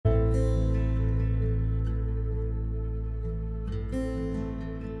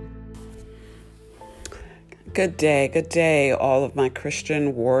Good day, all of my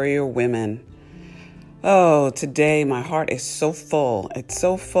Christian warrior women. Oh, today my heart is so full. It's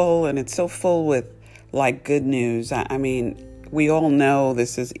so full, and it's so full with good news. I mean, we all know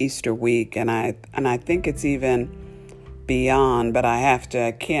this is Easter week, and I think it's even beyond. But I have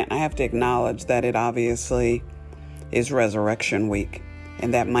to acknowledge that it obviously is Resurrection Week,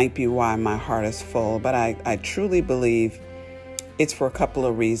 and that might be why my heart is full. But I truly believe it's for a couple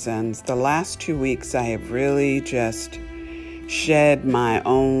of reasons. The last 2 weeks, I have really just shed my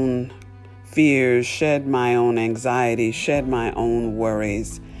own fears, shed my own anxiety, shed my own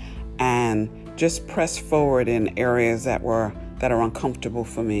worries, and just press forward in areas that are uncomfortable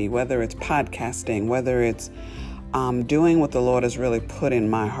for me, whether it's podcasting, whether it's doing what the Lord has really put in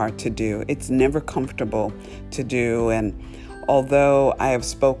my heart to do. It's never comfortable to do, and although I have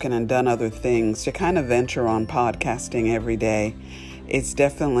spoken and done other things, to kind of venture on podcasting every day, it's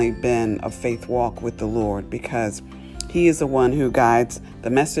definitely been a faith walk with the Lord, because He is the one who guides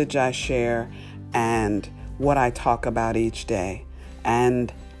the message I share and what I talk about each day.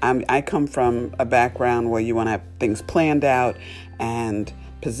 And I come from a background where you want to have things planned out and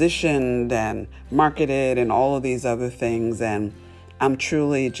positioned and marketed and all of these other things. And I'm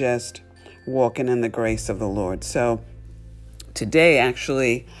truly just walking in the grace of the Lord. So today,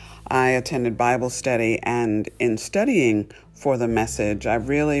 actually, I attended Bible study, and in studying for the message, I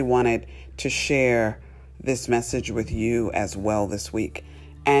really wanted to share this message with you as well this week.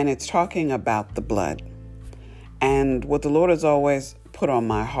 And it's talking about the blood. And what the Lord has always put on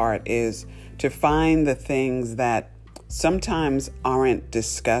my heart is to find the things that sometimes aren't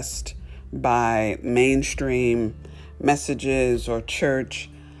discussed by mainstream messages or church,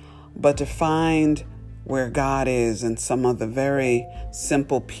 but to find where God is in some of the very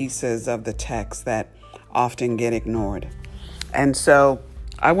simple pieces of the text that often get ignored. And so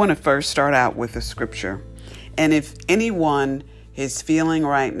I want to first start out with the scripture. And if anyone is feeling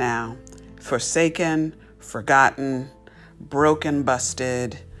right now forsaken, forgotten, broken,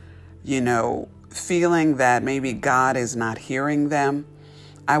 busted, feeling that maybe God is not hearing them,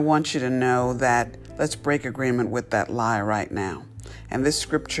 I want you to know that let's break agreement with that lie right now. And this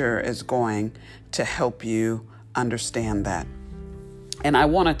scripture is going to help you understand that. And I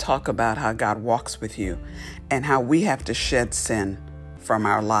want to talk about how God walks with you and how we have to shed sin from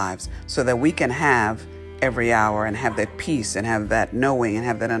our lives so that we can have every hour and have that peace and have that knowing and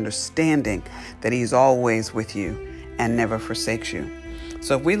have that understanding that He's always with you and never forsakes you.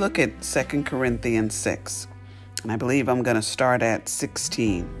 So if we look at 2 Corinthians 6, and I believe I'm going to start at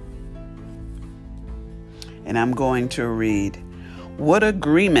 16, and I'm going to read, "What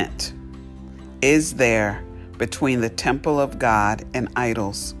agreement is there between the temple of God and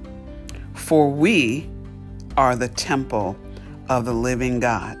idols? For we are the temple of the living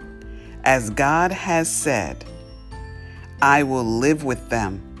God. As God has said, I will live with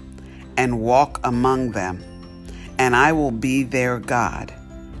them and walk among them, and I will be their God,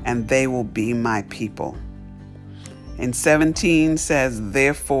 and they will be my people." And 17 says,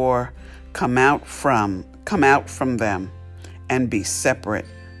 "Therefore come out from them and be separate,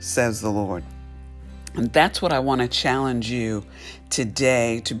 says the Lord." And that's what I want to challenge you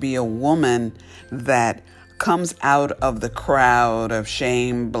today, to be a woman that comes out of the crowd of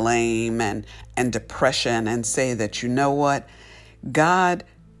shame, blame, and depression, and say that, you know what? God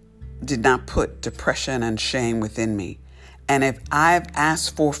did not put depression and shame within me. And if I've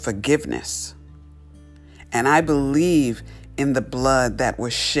asked for forgiveness, and I believe in the blood that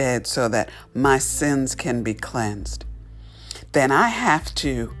was shed so that my sins can be cleansed, then I have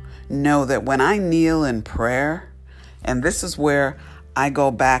to know that when I kneel in prayer, and this is where I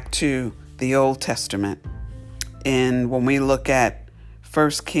go back to the Old Testament, and when we look at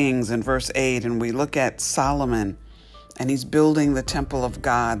 1 Kings and verse 8, and we look at Solomon, and he's building the temple of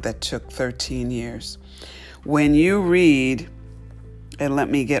God that took 13 years. When you read, and let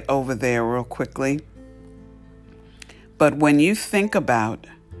me get over there real quickly, but when you think about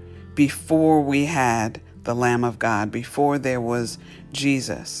before we had the Lamb of God, before there was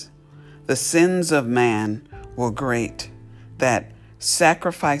Jesus, the sins of man were great, that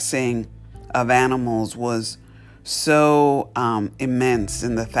sacrificing of animals was so immense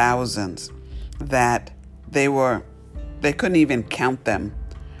in the thousands that they couldn't even count them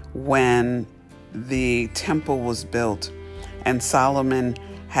when the temple was built and Solomon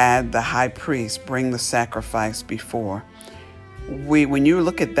had the high priest bring the sacrifice before. When you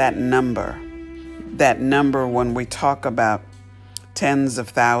look at that number when we talk about tens of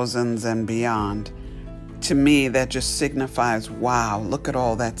thousands and beyond, to me, that just signifies, wow, look at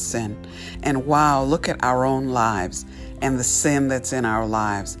all that sin. And wow, look at our own lives and the sin that's in our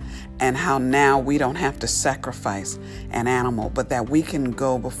lives. And how now we don't have to sacrifice an animal, but that we can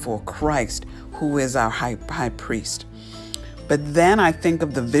go before Christ, who is our high priest. But then I think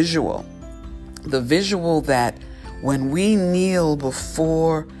of the visual that when we kneel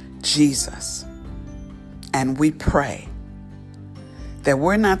before Jesus and we pray, that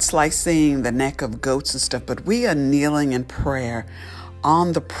we're not slicing the neck of goats and stuff, but we are kneeling in prayer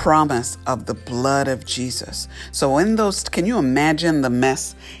on the promise of the blood of Jesus. So in those, can you imagine the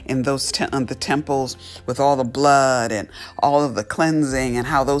mess in those the temples with all the blood and all of the cleansing, and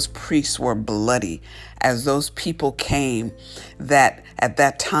how those priests were bloody as those people came that at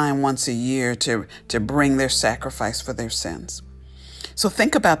that time once a year to bring their sacrifice for their sins. So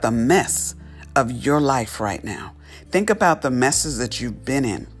think about the mess of your life right now. Think about the messes that you've been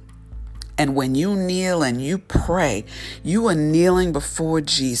in. And when you kneel and you pray, you are kneeling before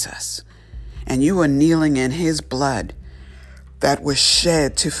Jesus, and you are kneeling in his blood that was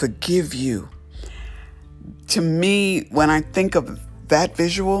shed to forgive you. To me, when I think of that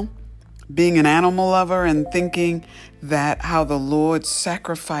visual, being an animal lover and thinking that how the Lord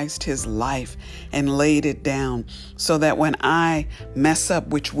sacrificed his life and laid it down so that when I mess up,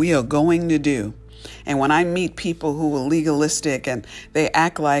 which we are going to do, and when I meet people who are legalistic and they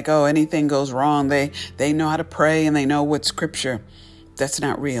act like, oh, anything goes wrong, they know how to pray and they know what scripture, that's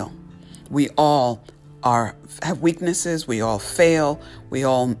not real. We all have weaknesses. We all fail. We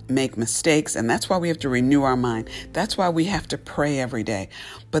all make mistakes. And that's why we have to renew our mind. That's why we have to pray every day.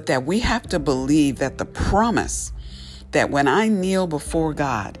 But that we have to believe that the promise that when I kneel before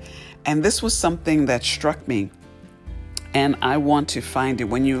God, and this was something that struck me, and I want to find it.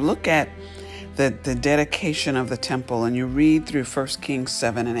 When you look at the dedication of the temple and you read through 1 Kings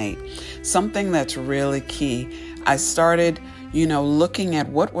 7 and 8, something that's really key, I started, looking at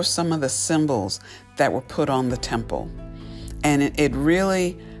what were some of the symbols that were put on the temple. And it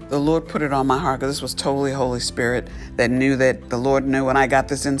really, the Lord put it on my heart, because this was totally Holy Spirit that knew that the Lord knew when I got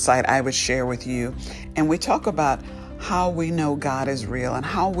this insight, I would share with you. And we talk about how we know God is real and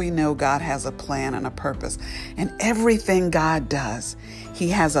how we know God has a plan and a purpose. And everything God does, he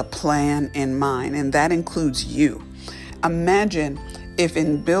has a plan in mind, and that includes you. Imagine if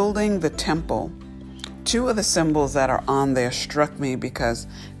in building the temple, two of the symbols that are on there struck me because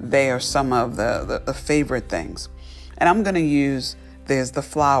they are some of the favorite things. And I'm going to use, there's the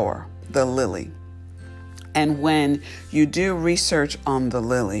flower, the lily. And when you do research on the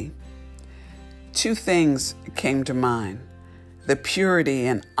lily, two things came to mind. The purity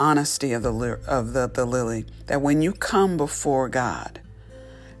and honesty of the lily, that when you come before God,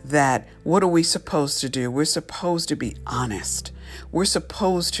 that what are we supposed to do? We're supposed to be honest. We're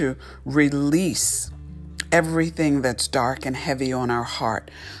supposed to release everything that's dark and heavy on our heart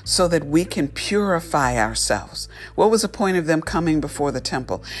so that we can purify ourselves. What was the point of them coming before the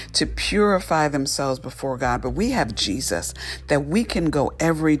temple? To purify themselves before God. But we have Jesus, that we can go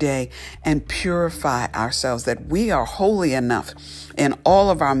every day and purify ourselves, that we are holy enough in all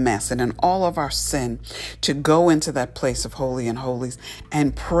of our mess and in all of our sin to go into that place of holy and holies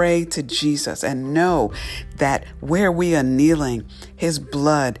and pray to Jesus and know that where we are kneeling, his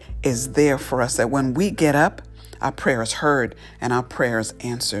blood is there for us, that when we get up, our prayer is heard and our prayer is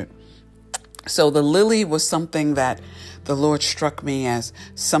answered. So the lily was something that the Lord struck me as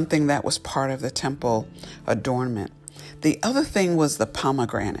something that was part of the temple adornment. The other thing was the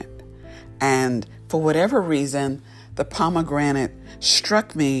pomegranate. And for whatever reason, the pomegranate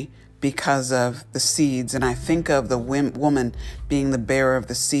struck me because of the seeds. And I think of the woman being the bearer of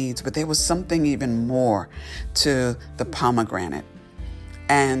the seeds, but there was something even more to the pomegranate.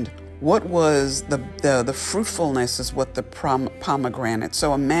 And what was the fruitfulness is what the pomegranate.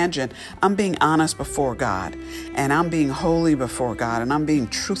 So imagine I'm being honest before God, and I'm being holy before God, and I'm being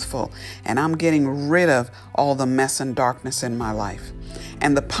truthful, and I'm getting rid of all the mess and darkness in my life.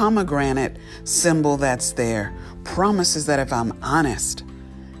 And the pomegranate symbol that's there promises that if I'm honest,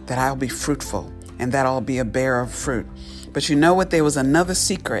 that I'll be fruitful and that I'll be a bearer of fruit. But you know what? There was another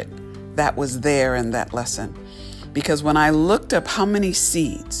secret that was there in that lesson. Because when I looked up how many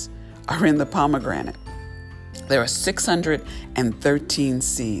seeds are in the pomegranate, there are 613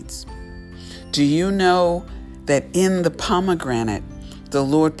 seeds. Do you know that in the pomegranate, the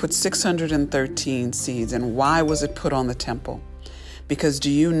Lord put 613 seeds? And why was it put on the temple? Because do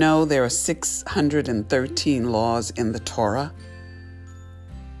you know there are 613 laws in the Torah?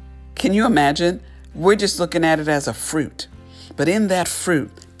 Can you imagine? We're just looking at it as a fruit. But in that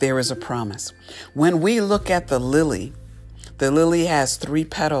fruit, there is a promise. When we look at the lily The lily has 3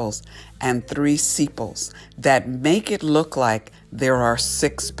 petals and 3 sepals that make it look like there are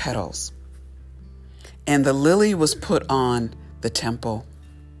 6 petals. And the lily was put on the temple.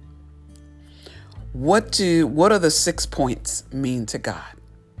 What are the 6 points mean to God?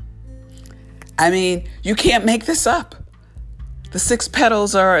 I mean, you can't make this up. The 6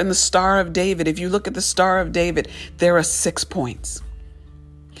 petals are in the Star of David. If you look at the Star of David, there are 6 points.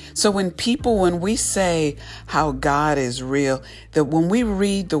 So when we say how God is real, that when we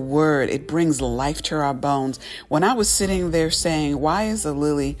read the word, it brings life to our bones. When I was sitting there saying, why is the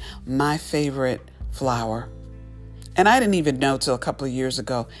lily my favorite flower? And I didn't even know till a couple of years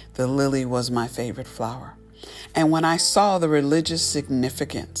ago the lily was my favorite flower. And when I saw the religious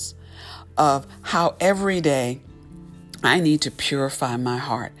significance of how every day I need to purify my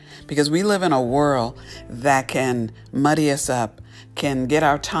heart, because we live in a world that can muddy us up, can get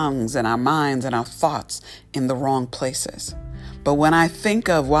our tongues and our minds and our thoughts in the wrong places. But when I think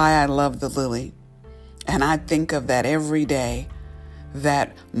of why I love the lily, and I think of that every day,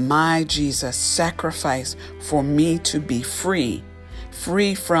 that my Jesus sacrificed for me to be free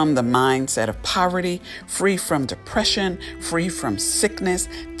from the mindset of poverty, free from depression, free from sickness,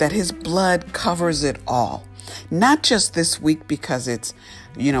 that his blood covers it all. Not just this week because it's,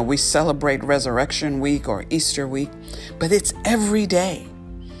 we celebrate Resurrection Week or Easter week, but it's every day.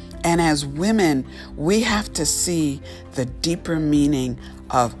 And as women, we have to see the deeper meaning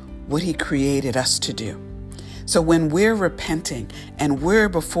of what he created us to do. So when we're repenting and we're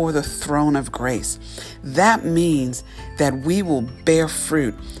before the throne of grace, that means that we will bear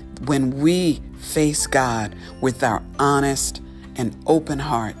fruit when we face God with our honest and open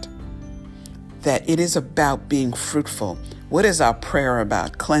heart. That it is about being fruitful. What is our prayer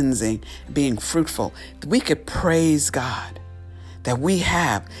about? Cleansing, being fruitful. We could praise God that we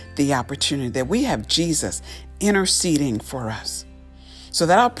have the opportunity, that we have Jesus interceding for us, so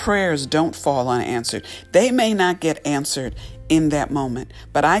that our prayers don't fall unanswered. They may not get answered in that moment,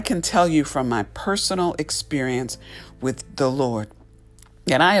 but I can tell you from my personal experience with the Lord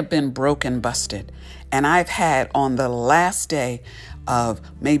that I have been broken, busted, and I've had on the last day of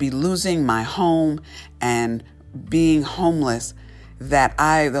maybe losing my home and being homeless, that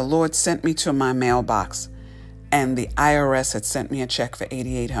the Lord sent me to my mailbox, and the IRS had sent me a check for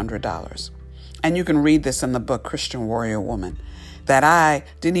 $8,800. And you can read this in the book, Christian Warrior Woman, that I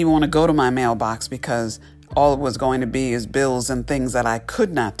didn't even want to go to my mailbox because all it was going to be is bills and things that I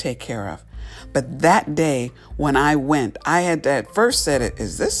could not take care of. But that day when I went, I had at first said,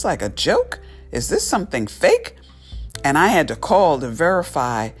 is this like a joke? Is this something fake? And I had to call to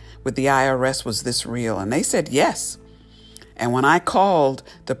verify with the IRS, was this real? And they said yes. And when I called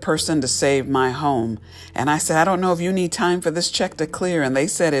the person to save my home, and I said, I don't know if you need time for this check to clear. And they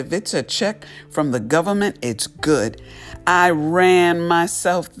said, if it's a check from the government, it's good. I ran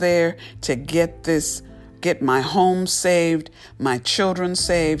myself there to get my home saved, my children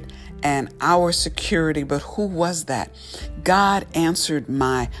saved, and our security. But who was that? God answered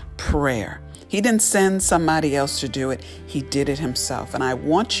my prayer. He didn't send somebody else to do it. He did it himself. And I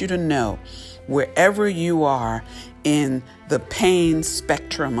want you to know, wherever you are in the pain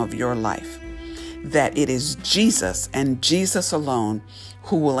spectrum of your life, that it is Jesus and Jesus alone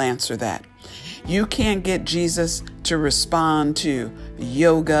who will answer that. You can't get Jesus to respond to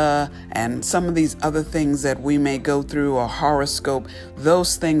yoga and some of these other things that we may go through, or horoscope.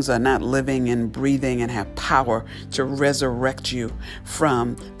 Those things are not living and breathing and have power to resurrect you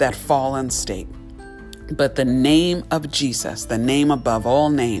from that fallen state. But the name of Jesus, the name above all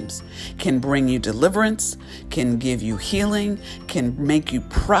names, can bring you deliverance, can give you healing, can make you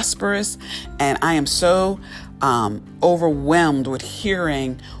prosperous. And I am so overwhelmed with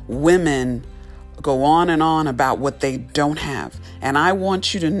hearing women go on and on about what they don't have. And I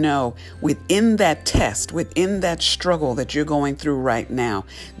want you to know, within that test, within that struggle that you're going through right now,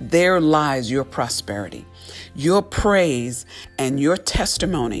 there lies your prosperity. Your praise and your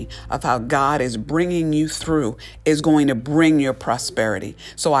testimony of how God is bringing you through is going to bring your prosperity.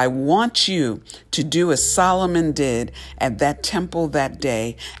 So I want you to do as Solomon did at that temple that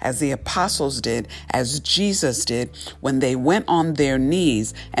day, as the apostles did, as Jesus did, when they went on their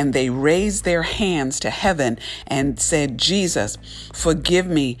knees and they raised their hands to heaven and said, Jesus, forgive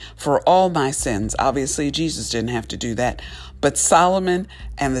me for all my sins. Obviously, Jesus didn't have to do that. But Solomon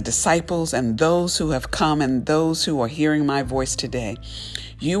and the disciples and those who have come and those who are hearing my voice today,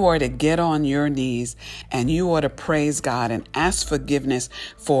 you are to get on your knees and you are to praise God and ask forgiveness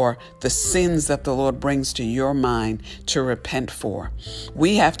for the sins that the Lord brings to your mind to repent for.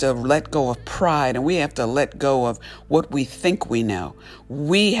 We have to let go of pride and we have to let go of what we think we know.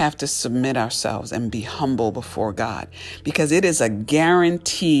 We have to submit ourselves and be humble before God because it is a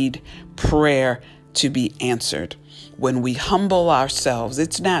guaranteed prayer to be answered. When we humble ourselves,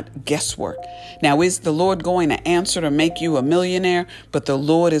 it's not guesswork. Now, is the Lord going to answer to make you a millionaire? But the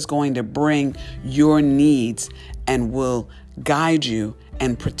Lord is going to bring your needs and will guide you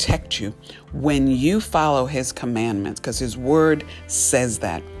and protect you when you follow his commandments, because his word says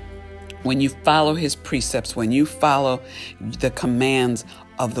that. When you follow his precepts, when you follow the commands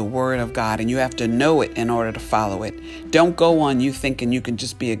of the word of God, and you have to know it in order to follow it. Don't go on you thinking you can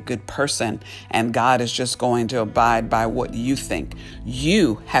just be a good person and God is just going to abide by what you think.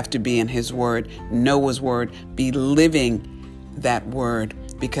 You have to be in his word, know his word, be living that word.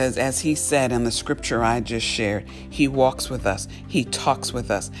 Because as he said in the scripture I just shared, he walks with us. He talks with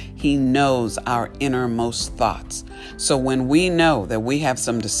us. He knows our innermost thoughts. So when we know that we have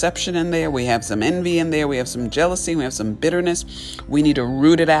some deception in there, we have some envy in there, we have some jealousy, we have some bitterness, we need to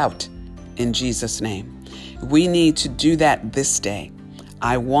root it out in Jesus' name. We need to do that this day.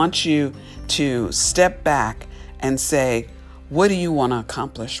 I want you to step back and say, what do you want to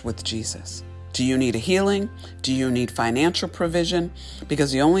accomplish with Jesus? Do you need a healing? Do you need financial provision?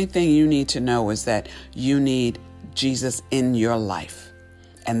 Because the only thing you need to know is that you need Jesus in your life.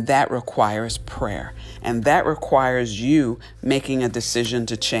 And that requires prayer. And that requires you making a decision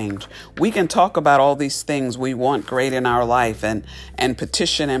to change. We can talk about all these things we want great in our life and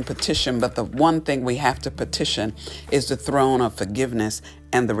petition. But the one thing we have to petition is the throne of forgiveness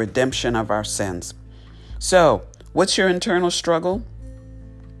and the redemption of our sins. So, what's your internal struggle?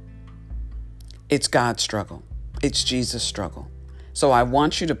 It's God's struggle. It's Jesus' struggle. So I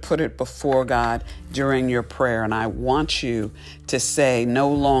want you to put it before God during your prayer. And I want you to say,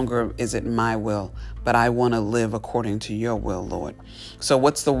 no longer is it my will, but I want to live according to your will, Lord. So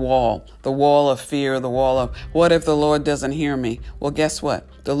what's the wall? The wall of fear, the wall of what if the Lord doesn't hear me? Well, guess what?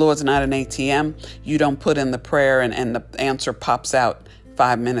 The Lord's not an ATM. You don't put in the prayer and the answer pops out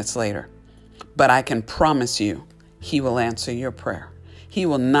 5 minutes later. But I can promise you, he will answer your prayer. He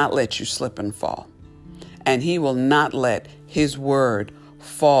will not let you slip and fall. And he will not let his word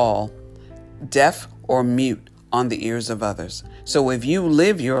fall deaf or mute on the ears of others. So if you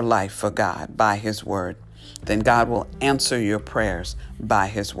live your life for God by his word, then God will answer your prayers by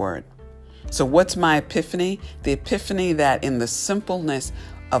his word. So what's my epiphany? The epiphany that in the simpleness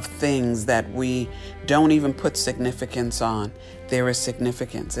of things that we don't even put significance on, there is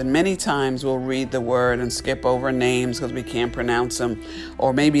significance. And many times we'll read the word and skip over names because we can't pronounce them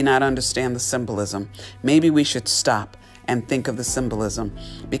or maybe not understand the symbolism. Maybe we should stop and think of the symbolism,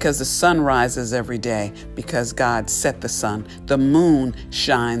 because the sun rises every day because God set the sun. The moon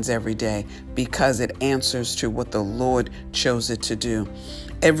shines every day because it answers to what the Lord chose it to do.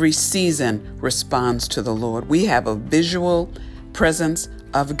 Every season responds to the Lord. We have a visual presence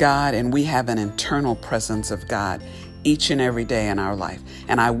of God and we have an internal presence of God each and every day in our life.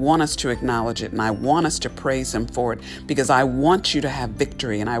 And I want us to acknowledge it and I want us to praise him for it, because I want you to have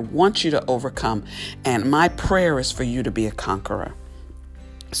victory and I want you to overcome. And my prayer is for you to be a conqueror.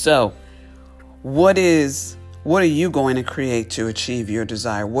 So what are you going to create to achieve your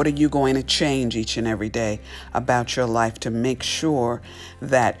desire? What are you going to change each and every day about your life to make sure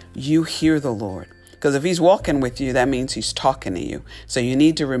that you hear the Lord? Because if he's walking with you, that means he's talking to you. So you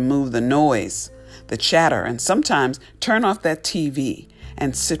need to remove the noise, the chatter, and sometimes turn off that TV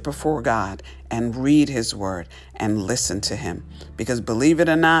and sit before God and read his word and listen to him. Because believe it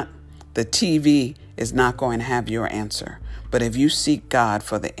or not, the TV is not going to have your answer. But if you seek God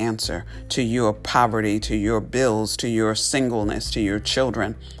for the answer to your poverty, to your bills, to your singleness, to your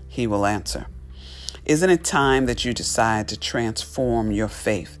children, he will answer. Isn't it time that you decide to transform your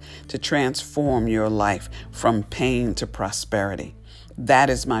faith, to transform your life from pain to prosperity? That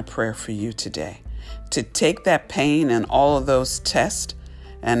is my prayer for you today. To take that pain and all of those tests,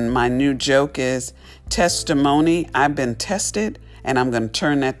 and my new joke is testimony. I've been tested, and I'm going to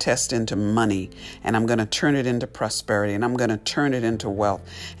turn that test into money, and I'm going to turn it into prosperity, and I'm going to turn it into wealth,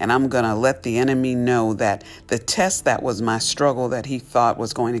 and I'm going to let the enemy know that the test that was my struggle that he thought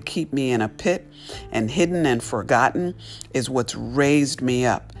was going to keep me in a pit and hidden and forgotten is what's raised me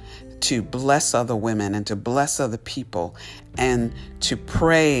up to bless other women and to bless other people and to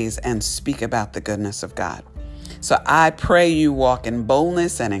praise and speak about the goodness of God. So I pray you walk in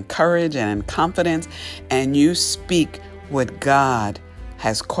boldness and in courage and in confidence, and you speak what God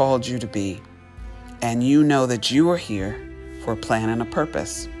has called you to be. And you know that you are here for a plan and a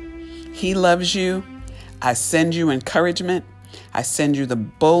purpose. He loves you. I send you encouragement. I send you the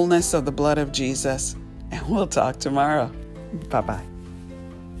boldness of the blood of Jesus. And we'll talk tomorrow. Bye-bye.